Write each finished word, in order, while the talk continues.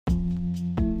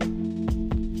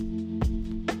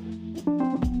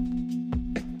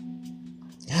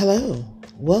Hello,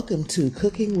 welcome to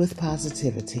Cooking with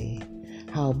Positivity,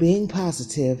 how being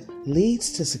positive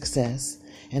leads to success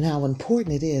and how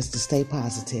important it is to stay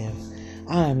positive.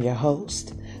 I'm your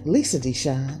host, Lisa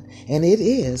Deshon, and it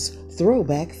is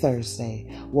Throwback Thursday,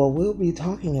 where we'll be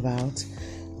talking about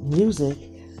music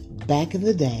back in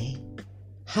the day,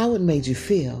 how it made you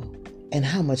feel, and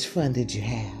how much fun did you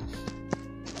have.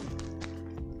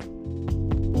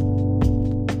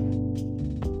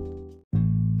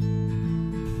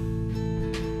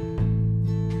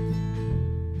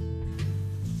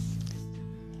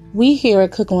 We here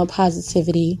at Cooking with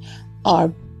Positivity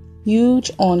are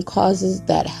huge on causes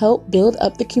that help build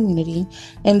up the community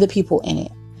and the people in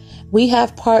it. We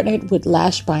have partnered with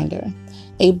Lash Binder,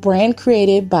 a brand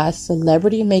created by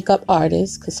celebrity makeup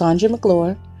artist Cassandra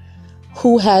McClure,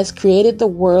 who has created the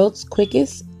world's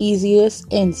quickest,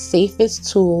 easiest, and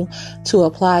safest tool to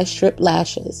apply strip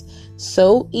lashes.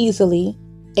 So easily,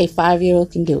 a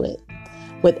 5-year-old can do it.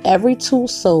 With every tool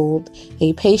sold,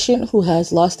 a patient who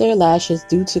has lost their lashes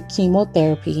due to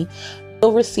chemotherapy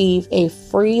will receive a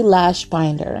free lash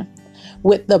binder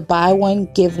with the Buy One,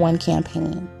 Give One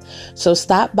campaign. So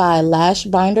stop by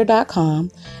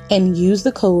lashbinder.com and use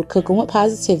the code Cooking with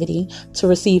Positivity to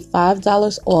receive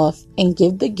 $5 off and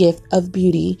give the gift of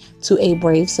beauty to a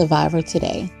brave survivor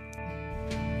today.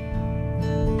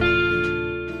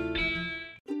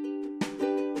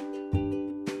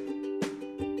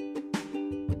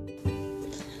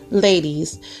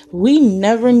 Ladies, we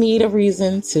never need a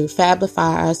reason to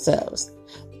fabify ourselves,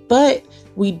 but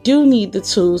we do need the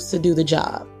tools to do the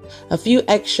job. A few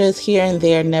extras here and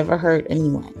there never hurt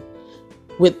anyone.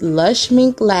 With lush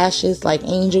mink lashes like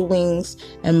angel wings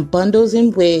and bundles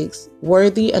and wigs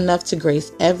worthy enough to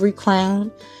grace every crown,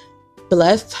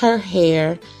 Blessed Her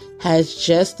Hair has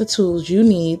just the tools you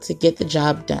need to get the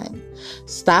job done.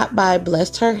 Stop by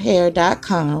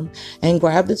blessedherhair.com and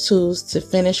grab the tools to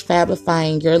finish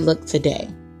fabifying your look today.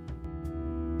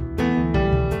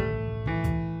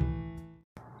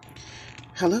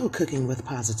 Hello, Cooking with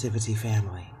Positivity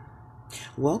family.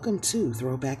 Welcome to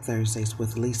Throwback Thursdays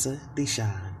with Lisa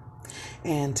Deshon.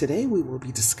 And today we will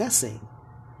be discussing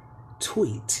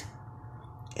Tweet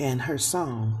and her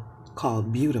song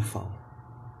called Beautiful.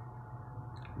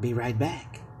 Be right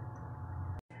back.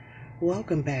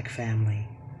 Welcome back, family.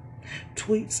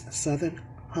 Tweet's Southern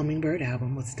Hummingbird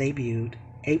album was debuted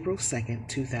April 2nd,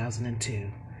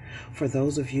 2002. For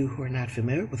those of you who are not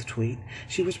familiar with Tweet,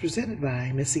 she was presented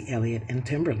by Missy Elliott and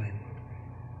Timberland.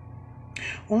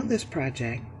 On this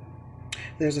project,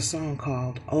 there's a song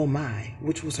called Oh My,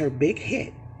 which was her big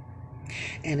hit,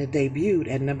 and it debuted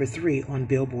at number 3 on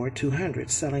Billboard 200,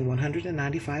 selling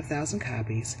 195,000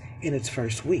 copies in its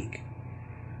first week.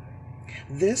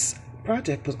 This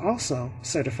project was also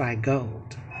certified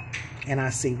gold, and I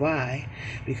see why,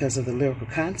 because of the lyrical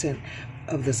content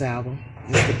of this album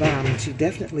is the bomb, and she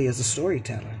definitely is a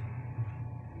storyteller.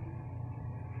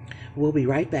 We'll be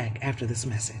right back after this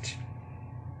message.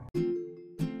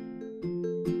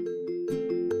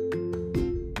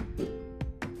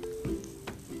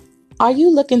 Are you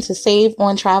looking to save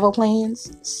on travel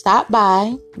plans? Stop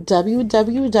by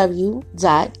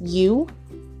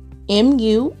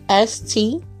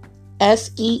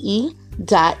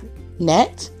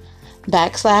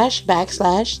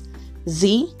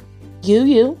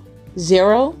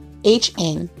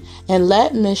and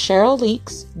let Ms. Cheryl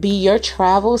Leaks be your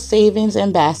travel savings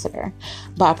ambassador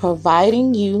by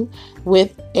providing you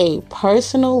with a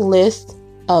personal list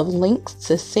of links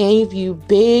to save you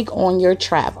big on your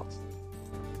travel.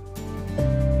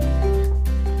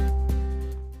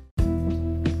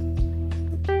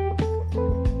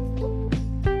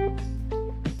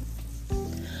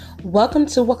 Welcome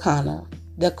to Wakana,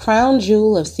 the crown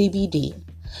jewel of CBD,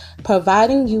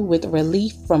 providing you with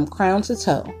relief from crown to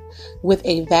toe with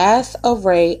a vast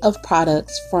array of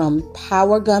products from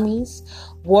power gummies,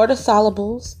 water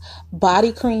solubles,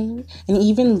 body cream, and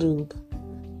even lube.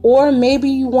 Or maybe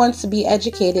you want to be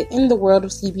educated in the world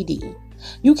of CBD.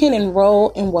 You can enroll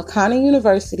in Wakana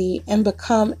University and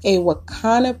become a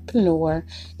Wakanapreneur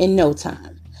in no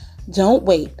time. Don't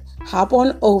wait. Hop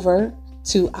on over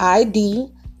to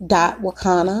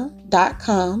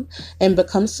id.wakana.com and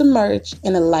become submerged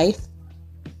in a life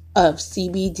of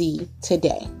CBD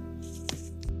today.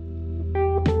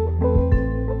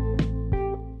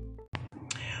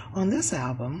 On this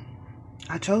album,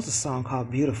 I chose a song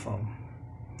called Beautiful.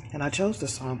 And I chose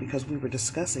this song because we were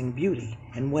discussing beauty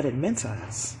and what it meant to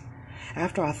us.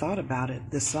 After I thought about it,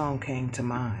 this song came to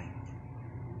mind.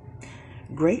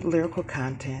 Great lyrical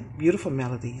content, beautiful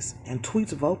melodies, and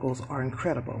Tweet's vocals are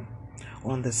incredible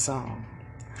on this song.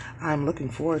 I'm looking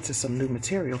forward to some new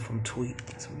material from Tweet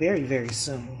very, very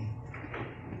soon.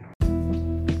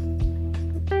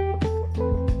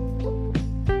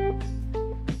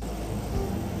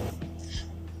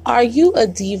 Are you a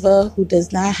diva who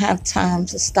does not have time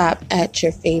to stop at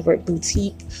your favorite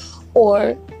boutique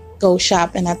or go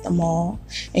shopping at the mall,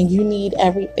 and you need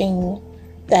everything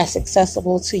that's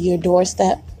accessible to your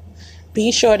doorstep?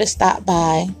 Be sure to stop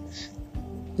by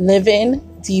Living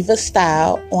Diva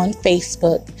Style on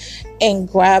Facebook and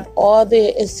grab all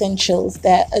the essentials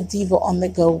that a diva on the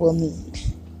go will need.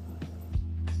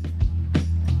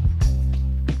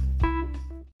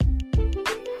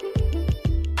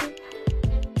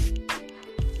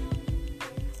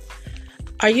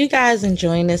 Are you guys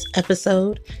enjoying this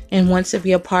episode and want to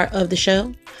be a part of the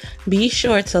show? Be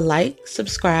sure to like,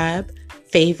 subscribe,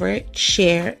 favorite,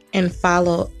 share, and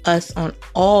follow us on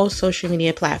all social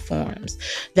media platforms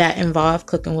that involve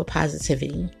Cooking with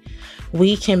Positivity.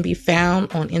 We can be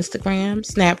found on Instagram,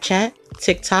 Snapchat,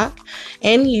 TikTok,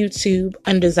 and YouTube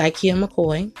under Zykia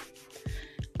McCoy.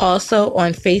 Also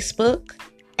on Facebook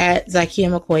at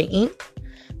Zykia McCoy Inc.,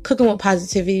 Cooking with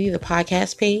Positivity, the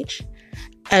podcast page,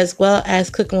 as well as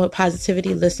Cooking with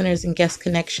Positivity Listeners and Guest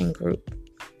Connection Group,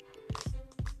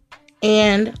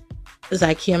 and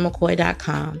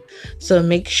ZykiaMcCoy.com. So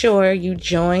make sure you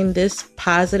join this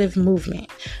positive movement.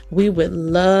 We would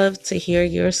love to hear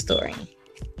your story.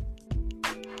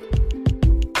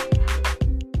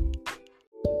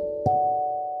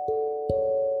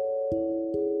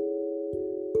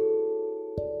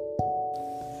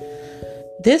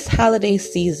 This holiday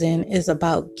season is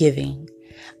about giving.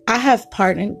 I have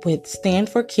partnered with Stand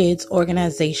for Kids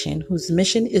organization, whose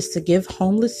mission is to give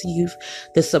homeless youth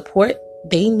the support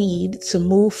they need to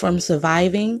move from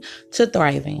surviving to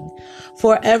thriving.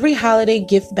 For every holiday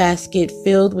gift basket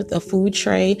filled with a food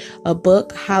tray, a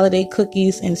book, holiday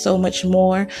cookies, and so much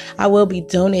more, I will be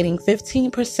donating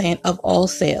 15% of all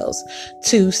sales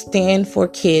to Stand for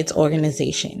Kids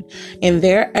organization in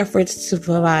their efforts to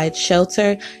provide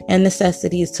shelter and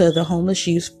necessities to the homeless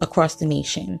youth across the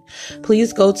nation.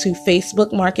 Please go to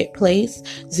Facebook Marketplace,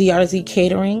 ZRZ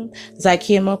Catering,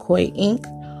 Zykia McCoy Inc.,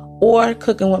 or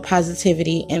Cooking with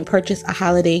Positivity and purchase a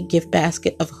holiday gift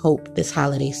basket of hope this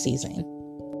holiday season.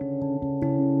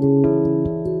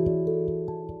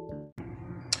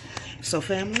 So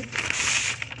family,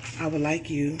 I would like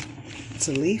you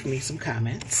to leave me some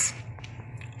comments.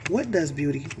 What does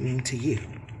beauty mean to you?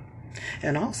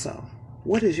 And also,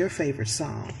 what is your favorite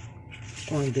song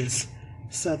on this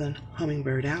Southern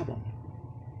Hummingbird album?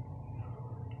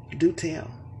 Do tell.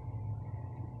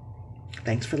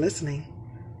 Thanks for listening.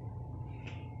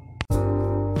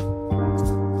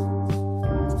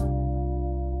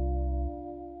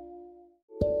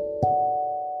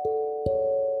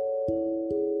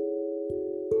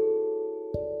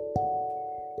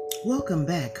 Welcome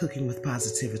back, Cooking with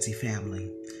Positivity family.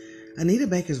 Anita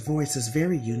Baker's voice is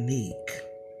very unique.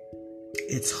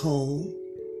 It's whole,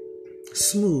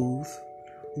 smooth,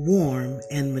 warm,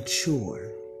 and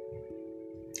mature.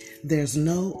 There's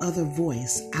no other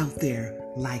voice out there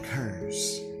like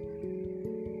hers.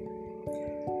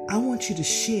 I want you to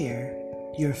share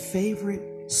your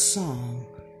favorite song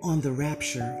on the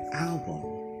Rapture album.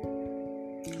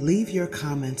 Leave your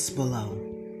comments below.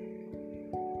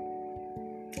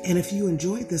 And if you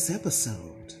enjoyed this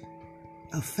episode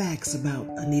of facts about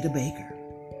Anita Baker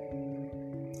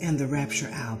and the Rapture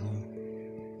album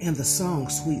and the song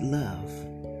Sweet Love,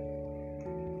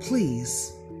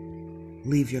 please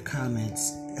leave your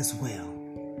comments as well.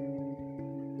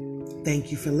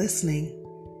 Thank you for listening.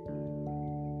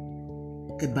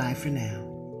 Goodbye for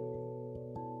now.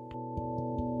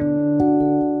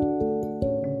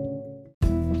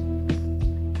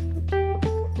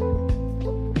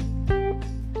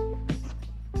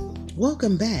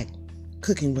 Welcome back,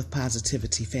 Cooking with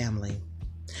Positivity family.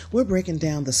 We're breaking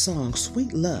down the song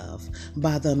Sweet Love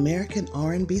by the American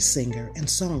R&B singer and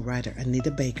songwriter Anita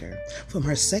Baker from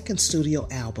her second studio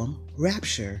album,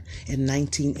 Rapture, in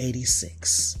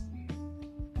 1986.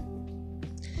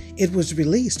 It was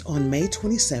released on May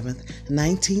 27,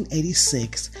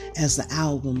 1986 as the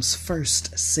album's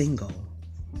first single.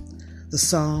 The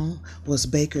song was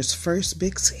Baker's first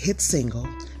big hit single,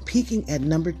 peaking at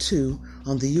number 2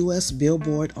 on the U.S.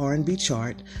 Billboard R&B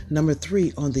chart, number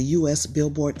 3 on the U.S.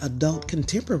 Billboard Adult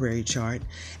Contemporary chart,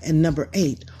 and number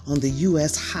 8 on the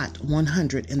U.S. Hot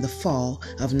 100 in the fall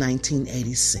of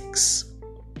 1986.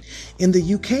 In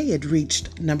the UK, it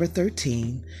reached number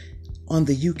 13 on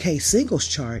the UK Singles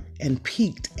Chart and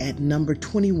peaked at number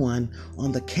 21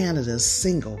 on the Canada's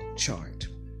Single Chart.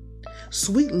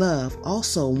 Sweet Love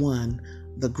also won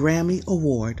the Grammy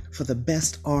Award for the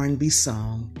Best R&B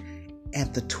Song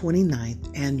at the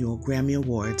 29th Annual Grammy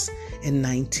Awards in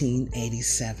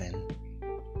 1987.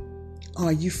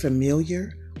 Are you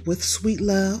familiar with Sweet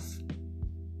Love?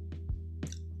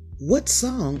 What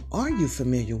song are you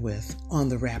familiar with on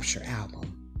the Rapture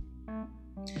album?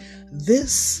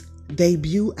 This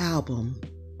debut album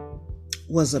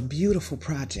was a beautiful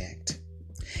project,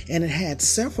 and it had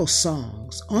several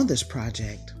songs on this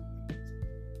project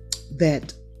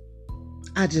that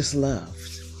I just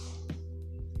loved.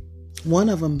 One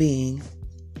of them being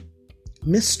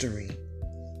Mystery,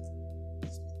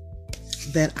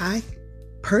 that I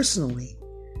personally,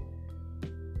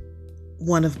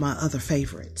 one of my other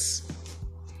favorites.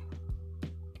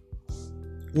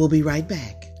 We'll be right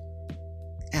back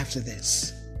after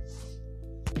this.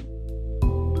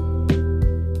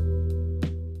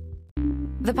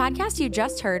 The podcast you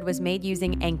just heard was made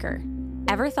using Anchor.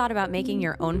 Ever thought about making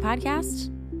your own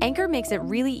podcast? Anchor makes it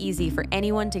really easy for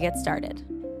anyone to get started.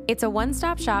 It's a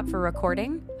one-stop shop for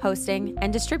recording, hosting,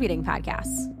 and distributing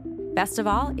podcasts. Best of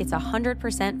all, it's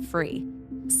 100% free.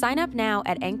 Sign up now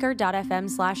at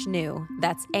anchor.fm/new.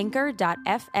 That's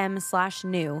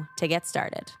anchor.fm/new to get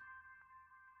started.